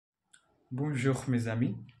Bonjour, mes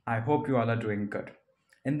amis. I hope you all are doing good.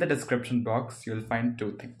 In the description box, you'll find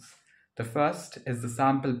two things. The first is the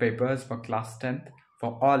sample papers for class 10th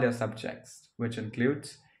for all your subjects, which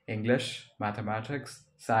includes English, mathematics,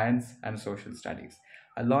 science, and social studies.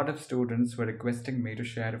 A lot of students were requesting me to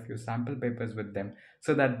share a few sample papers with them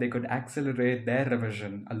so that they could accelerate their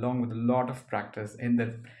revision along with a lot of practice in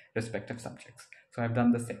their respective subjects. So I've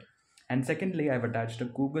done the same. And secondly, I've attached a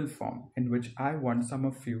Google form in which I want some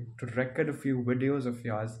of you to record a few videos of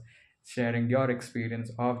yours sharing your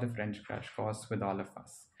experience of the French crash course with all of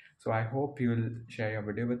us. So I hope you'll share your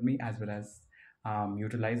video with me as well as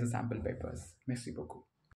utilize the sample papers. Merci beaucoup.